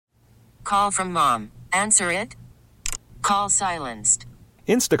Call from mom. Answer it. Call silenced.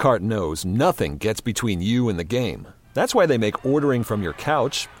 Instacart knows nothing gets between you and the game. That's why they make ordering from your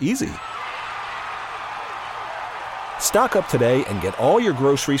couch easy. Stock up today and get all your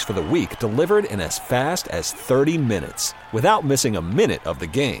groceries for the week delivered in as fast as 30 minutes without missing a minute of the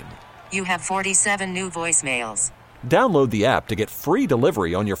game. You have 47 new voicemails. Download the app to get free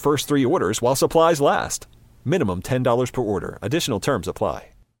delivery on your first 3 orders while supplies last. Minimum $10 per order. Additional terms apply.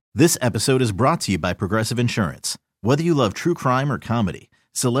 This episode is brought to you by Progressive Insurance. Whether you love true crime or comedy,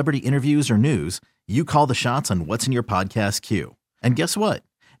 celebrity interviews or news, you call the shots on what's in your podcast queue. And guess what?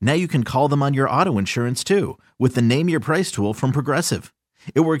 Now you can call them on your auto insurance too with the Name Your Price tool from Progressive.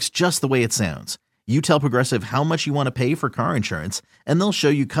 It works just the way it sounds. You tell Progressive how much you want to pay for car insurance, and they'll show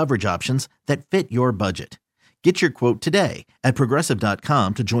you coverage options that fit your budget. Get your quote today at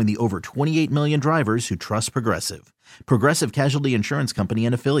Progressive.com to join the over 28 million drivers who trust Progressive. Progressive Casualty Insurance Company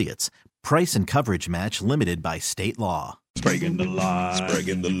and Affiliates. Price and coverage match limited by state law. Spraguin The Line.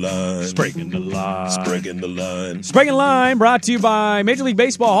 Spraguin The Line. Spraguin The Line. Spraguin The Line. Sprague The Line brought to you by Major League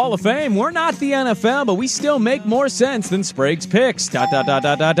Baseball Hall of Fame. We're not the NFL, but we still make more sense than Sprague's picks. ...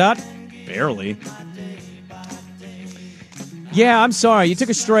 Barely. Yeah, I'm sorry. You took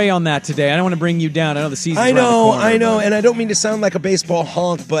a stray on that today. I don't want to bring you down. I know the season's around the corner. I know, and I don't mean to sound like a baseball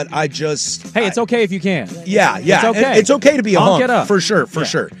honk, but I just... Hey, it's okay if you can. Yeah. It's okay. It's okay to be a honk, it up. for sure.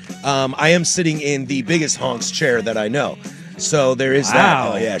 I am sitting in the biggest honks chair that I know. So there is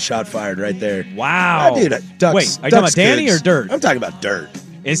that. Oh, yeah, shot fired right there. Wow. Dude, Ducks, wait, are you talking about Danny or Dirt? I'm talking about Dirt.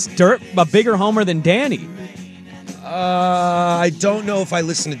 Is Dirt a bigger homer than Danny? I don't know if I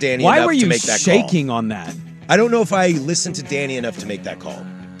listened to Danny enough to make that call. Why were you shaking on that? I don't know if I listened to Danny enough to make that call.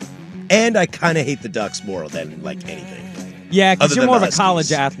 And I kind of hate the Ducks more than, like, anything. Yeah, because you're more of a Huskies.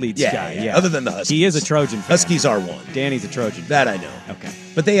 college athletes guy. Yeah. Other than the Huskies. He is a Trojan fan. Huskies are one. Danny's a Trojan fan. That I know. Okay.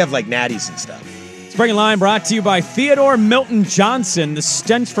 But they have, like, natties and stuff. Sprague Line brought to you by Theodore Milton Johnson. The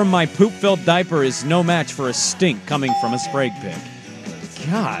stench from my poop-filled diaper is no match for a stink coming from a Sprague pick.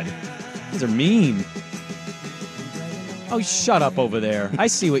 God, these are mean. Oh, shut up over there. I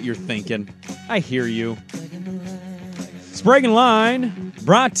see what you're thinking. I hear you. Sprague Line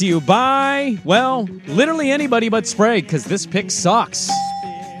brought to you by, well, literally anybody but Sprague, because this pick sucks.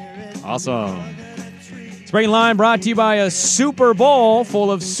 Awesome. Sprague Line brought to you by a Super Bowl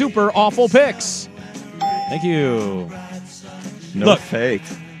full of super awful picks. Thank you. No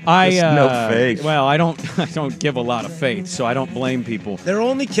faith. No faith. Well, I don't give a lot of faith, so I don't blame people. They're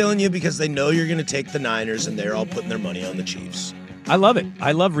only killing you because they know you're going to take the Niners, and they're all putting their money on the Chiefs. I love it.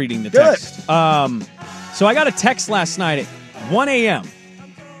 I love reading the Good. text. So I got a text last night at 1 a.m.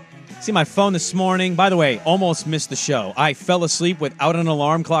 See my phone this morning. By the way, almost missed the show. I fell asleep without an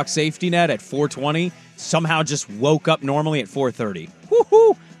alarm clock safety net at 4:20. Somehow just woke up normally at 4:30.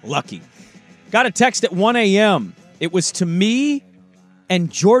 Woohoo! Lucky. Got a text at 1 a.m. It was to me and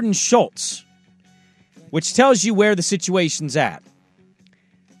Jordan Schultz, which tells you where the situation's at.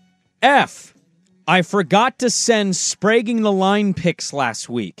 F, I forgot to send Spraguing the Line picks last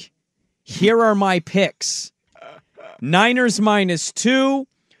week. Here are my picks. Niners -2,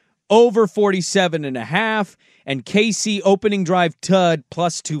 over 47.5, and KC opening drive tud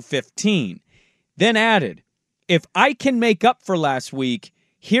plus 215. Then added, if I can make up for last week,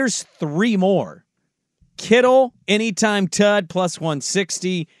 here's 3 more. Kittle, anytime tud, plus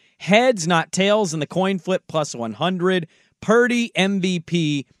 160. Heads, not tails, in the coin flip, plus 100. Purdy,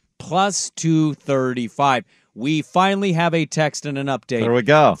 MVP, plus 235. We finally have a text and an update. There we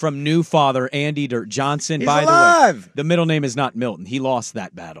go. From new father, Andy Dirt Johnson. He's By alive. the way, the middle name is not Milton. He lost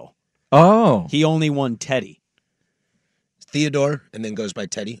that battle. Oh. He only won Teddy. Theodore, and then goes by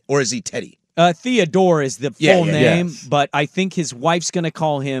Teddy? Or is he Teddy? Theodore is the full name, yes. but I think his wife's going to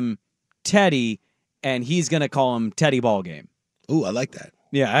call him Teddy, and he's going to call him Teddy Ballgame. Ooh, I like that.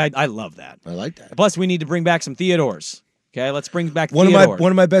 Yeah, I love that. I like that. Plus, we need to bring back some Theodores. Okay, let's bring back One Theodore.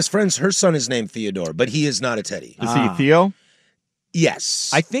 of my best friends, her son is named Theodore, but he is not a Teddy. Is he Theo?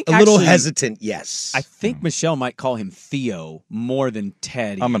 Yes. I think a little actually- hesitant, yes. I think Michelle might call him Theo more than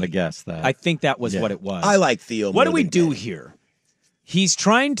Teddy. I'm going to guess that. I think that was what it was. I like Theo. What do more we than do Teddy. here? He's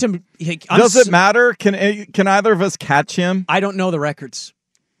trying to... Does it matter? Can either of us catch him? I don't know the records.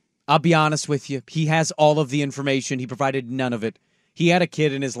 I'll be honest with you. He has all of the information. He provided none of it. He had a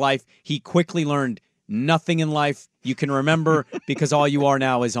kid in his life. He quickly learned nothing in life you can remember because all you are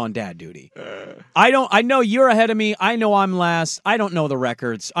now is on dad duty. I know you're ahead of me. I know I'm last. I don't know the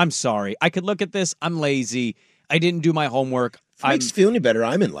records. I'm sorry. I could look at this. I'm lazy. I didn't do my homework. If it makes you feel any better,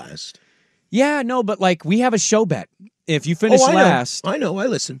 I'm in last. Yeah, no, but like we have a show bet. If you finish last, I know. I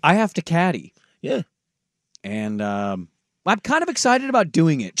listen. I have to caddy. Yeah. And I'm kind of excited about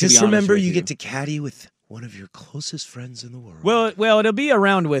doing it. Just remember, you get to caddy with one of your closest friends in the world. Well, it'll be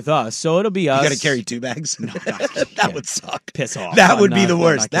around with us, so it'll be us. You got to carry 2 bags? No, that would suck. Piss off. That would be the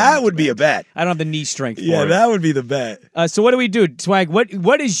worst. That would be a bet. I don't have the knee strength for Yeah, it. that would be the bet. So what do we do, Swag?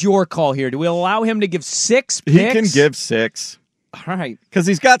 What is your call here? Do we allow him to give 6 picks? He can give 6. All right. Because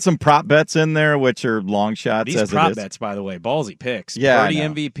he's got some prop bets in there, which are long shots. These prop bets, by the way, ballsy picks. Yeah, Purdy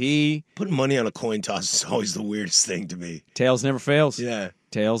MVP. Putting money on a coin toss is always the weirdest thing to me. Tails never fails. Yeah.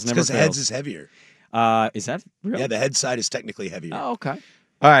 Tails never fails. Because heads is heavier. Is that real? Yeah, the head side is technically heavier. Oh, okay.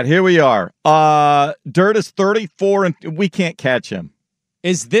 All right, here we are. Dirt is 34, and we can't catch him.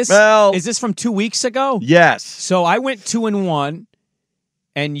 Is this from 2 weeks ago? Yes. So I went 2-1,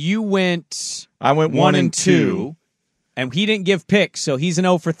 and you went. I went 1-2. And he didn't give picks, so he's an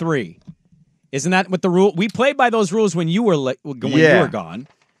 0 for 3. Isn't that what the rule? We played by those rules when you were you were gone.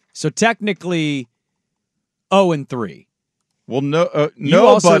 So technically, 0-3. Well,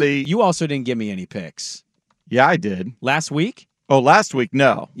 nobody. You also didn't give me any picks. Yeah, I did. Last week? Oh, last week,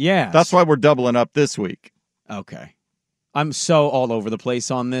 no. Yeah. That's why we're doubling up this week. Okay. I'm so all over the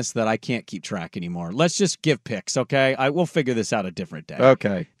place on this that I can't keep track anymore. Let's just give picks, okay? We'll figure this out a different day.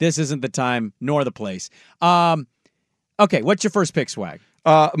 Okay. This isn't the time nor the place. Okay, what's your first pick, Swag?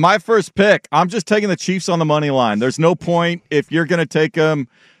 My first pick, I'm just taking the Chiefs on the money line. There's no point if you're going to take them.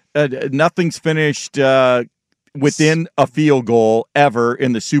 Nothing's finished within a field goal ever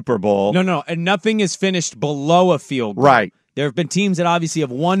in the Super Bowl. No, and nothing is finished below a field goal. Right. There have been teams that obviously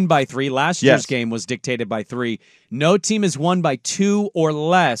have won by 3. Last year's game was dictated by 3. No team has won by 2 or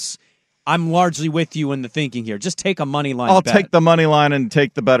less. I'm largely with you in the thinking here. Just take a money line I'll bet. take the money line and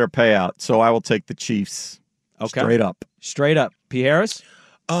take the better payout. So I will take the Chiefs. Okay. Straight up. P. Harris?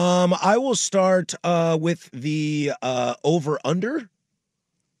 I will start with the over-under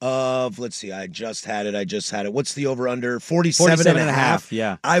of, let's see, I just had it. What's the over-under? 47.5.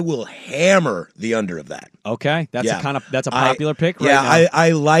 Yeah. I will hammer the under of that. Okay. That's a popular pick right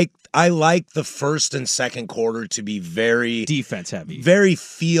now. I like the first and second quarter to be very defense heavy. Very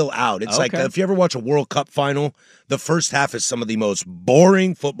feel out. It's like if you ever watch a World Cup final, the first half is some of the most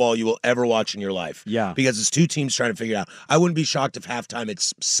boring football you will ever watch in your life. Yeah. Because it's 2 teams trying to figure it out. I wouldn't be shocked if halftime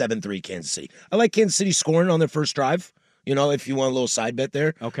it's 7-3 Kansas City. I like Kansas City scoring on their first drive. You know, if you want a little side bet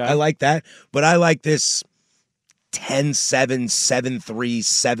there. Okay. I like that. But I like this 10-7, 7-3,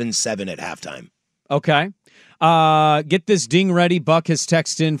 7-7 at halftime. Okay. Get this ding ready. Buck has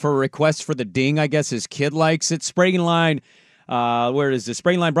texted in for a request for the ding. I guess his kid likes it. Sprague The Line. Where is this?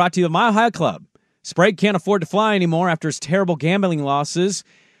 Sprague The Line brought to you by Mile High Club. Sprague can't afford to fly anymore after his terrible gambling losses.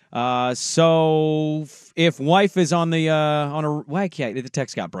 So if wife is on the the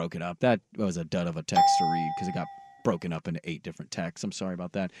text got broken up. That was a dud of a text to read because it got broken up into 8 different texts. I'm sorry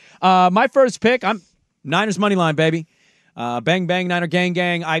about that. My first pick, I'm Niners money line, baby. Bang bang Niner gang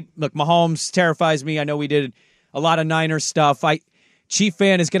gang. Look, Mahomes terrifies me. I know we did a lot of Niners stuff. Chief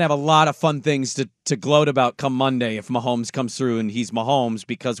fan is going to have a lot of fun things to gloat about come Monday if Mahomes comes through and he's Mahomes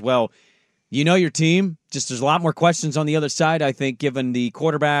because, well, you know your team. Just there's a lot more questions on the other side, I think, given the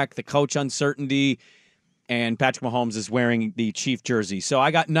quarterback, the coach uncertainty, and Patrick Mahomes is wearing the Chief jersey. So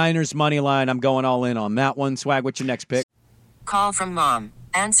I got Niners money line. I'm going all in on that one. Swag, what's your next pick? Call from mom.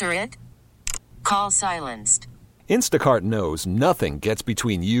 Answer it. Call silenced. Instacart knows nothing gets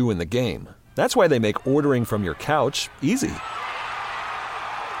between you and the game. That's why they make ordering from your couch easy.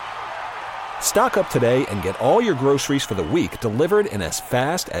 Stock up today and get all your groceries for the week delivered in as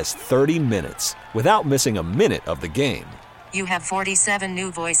fast as 30 minutes without missing a minute of the game. You have 47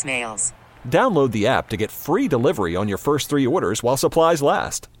 new voicemails. Download the app to get free delivery on your first 3 orders while supplies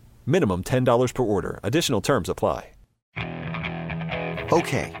last. Minimum $10 per order. Additional terms apply.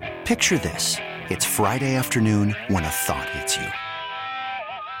 Okay, picture this. It's Friday afternoon when a thought hits you.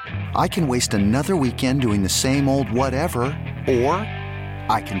 I can waste another weekend doing the same old whatever, or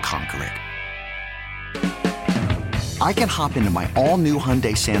I can conquer it. I can hop into my all-new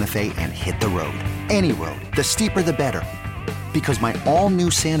Hyundai Santa Fe and hit the road. Any road. The steeper, the better. Because my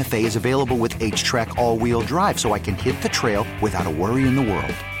all-new Santa Fe is available with H-Track all-wheel drive, so I can hit the trail without a worry in the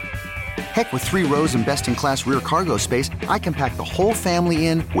world. Heck, with 3 rows and best-in-class rear cargo space, I can pack the whole family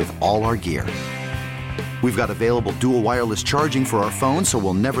in with all our gear. We've got available dual wireless charging for our phones, so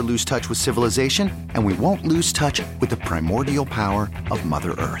we'll never lose touch with civilization, and we won't lose touch with the primordial power of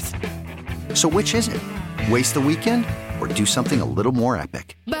Mother Earth. So which is it? Waste the weekend or do something a little more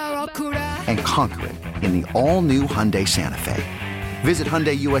epic? And conquer it in the all-new Hyundai Santa Fe. Visit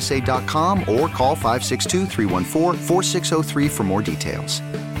HyundaiUSA.com or call 562-314-4603 for more details.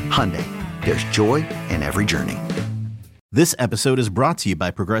 Hyundai, there's joy in every journey. This episode is brought to you by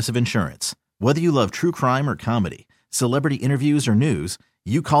Progressive Insurance. Whether you love true crime or comedy, celebrity interviews, or news,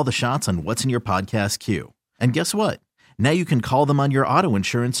 you call the shots on what's in your podcast queue. And guess what? Now you can call them on your auto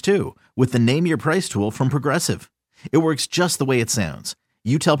insurance too with the Name Your Price tool from Progressive. It works just the way it sounds.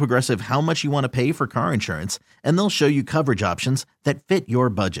 You tell Progressive how much you want to pay for car insurance, and they'll show you coverage options that fit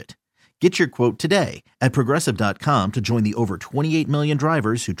your budget. Get your quote today at Progressive.com to join the over 28 million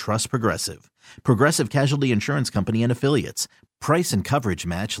drivers who trust Progressive. Progressive Casualty Insurance Company and Affiliates. Price and coverage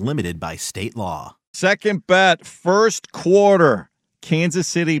match limited by state law. Second bet, first quarter, Kansas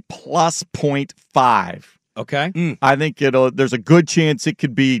City plus 0.5. Okay. I think there's a good chance it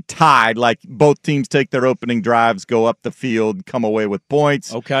could be tied, like both teams take their opening drives, go up the field, come away with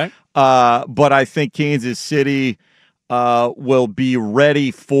points. Okay. But I think Kansas City will be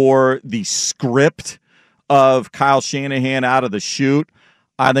ready for the script of Kyle Shanahan out of the chute.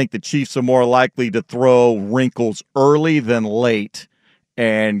 I think the Chiefs are more likely to throw wrinkles early than late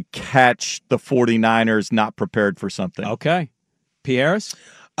and catch the 49ers not prepared for something. Okay. Pierre's?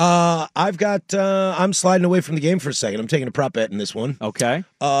 I'm sliding away from the game for a second. I'm taking a prop bet in this one. Okay.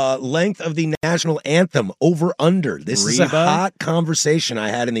 Length of the national anthem, over under. This is a hot conversation I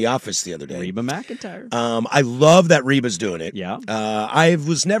had in the office the other day. Reba McEntire. I love that Reba's doing it. Yeah. I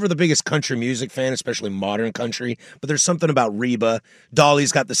was never the biggest country music fan, especially modern country, but there's something about Reba.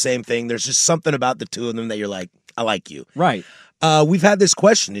 Dolly's got the same thing. There's just something about the two of them that you're like, I like you. Right. We've had this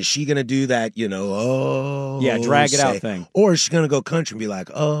question. Is she going to do that, drag it out thing? Or is she going to go country and be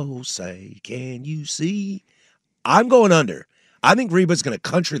like, oh, say, can you see? I'm going under. I think Reba's going to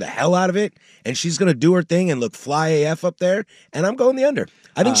country the hell out of it, and she's going to do her thing and look fly AF up there, and I'm going the under.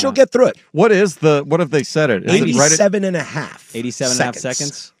 I think she'll get through it. What have they said it? Is 87 and a half. 87 and a half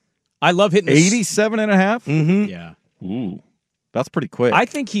seconds. I love hitting 87 and a half? Mm-hmm. Yeah. Ooh. That's pretty quick. I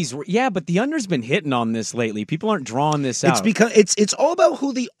think but the under's been hitting on this lately. People aren't drawing this out. It's because it's all about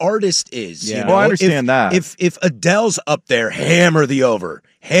who the artist is. Yeah. You know? Well, I understand that. If Adele's up there, hammer the over.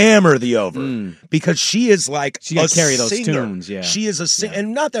 Because she is like she got to carry singer. those tunes. Yeah, she is a singer,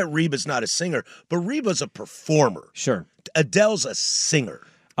 and not that Reba's not a singer, but Reba's a performer. Sure, Adele's a singer.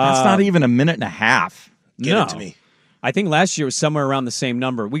 That's not even a minute and a half. Get it to me. I think last year was somewhere around the same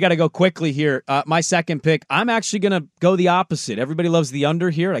number. We got to go quickly here. My second pick, I'm actually going to go the opposite. Everybody loves the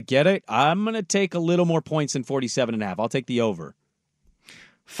under here. I get it. I'm going to take a little more points than 47.5. I'll take the over.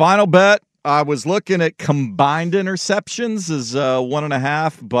 Final bet. I was looking at combined interceptions as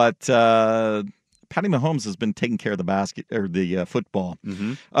 1.5, but Patty Mahomes has been taking care of the football.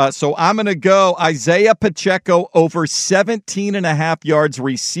 Mm-hmm. So I'm going to go Isaiah Pacheco over 17.5 yards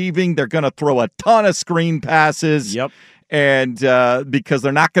receiving. They're going to throw a ton of screen passes. Yep. And because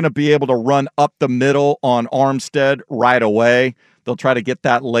they're not going to be able to run up the middle on Armstead right away, they'll try to get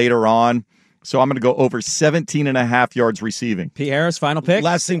that later on. So I'm going to go over 17.5 yards receiving. P. Harris, final pick.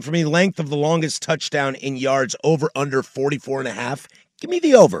 Last thing for me, length of the longest touchdown in yards, over under 44.5. Give me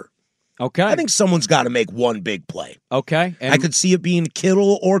the over. Okay. I think someone's got to make one big play. Okay. I could see it being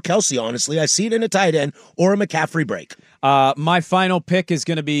Kittle or Kelsey, honestly. I see it in a tight end or a McCaffrey break. My final pick is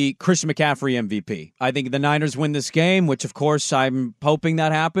going to be Christian McCaffrey MVP. I think the Niners win this game, which, of course, I'm hoping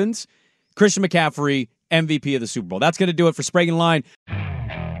that happens. Christian McCaffrey, MVP of the Super Bowl. That's going to do it for Sprague The Line.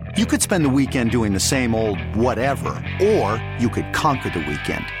 You could spend the weekend doing the same old whatever, or you could conquer the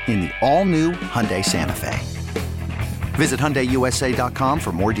weekend in the all-new Hyundai Santa Fe. Visit HyundaiUSA.com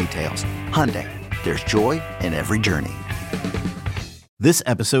for more details. Hyundai, there's joy in every journey. This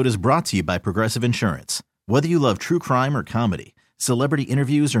episode is brought to you by Progressive Insurance. Whether you love true crime or comedy, celebrity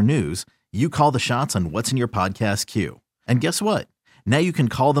interviews or news, you call the shots on what's in your podcast queue. And guess what? Now you can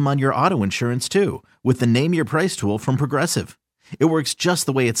call them on your auto insurance too with the Name Your Price tool from Progressive. It works just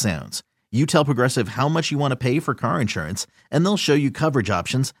the way it sounds. You tell Progressive how much you want to pay for car insurance, and they'll show you coverage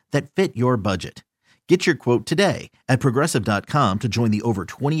options that fit your budget. Get your quote today at Progressive.com to join the over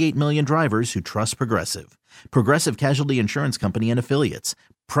 28 million drivers who trust Progressive. Progressive Casualty Insurance Company and Affiliates.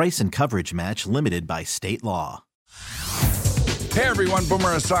 Price and coverage match limited by state law. Hey everyone, Boomer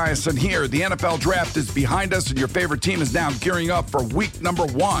Esiason here. The NFL Draft is behind us and your favorite team is now gearing up for week number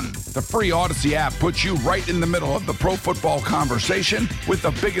 1. The free Odyssey app puts you right in the middle of the pro football conversation with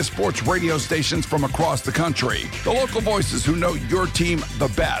the biggest sports radio stations from across the country. The local voices who know your team the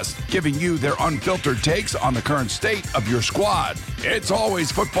best, giving you their unfiltered takes on the current state of your squad. It's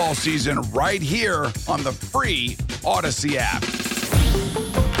always football season right here on the free Odyssey app.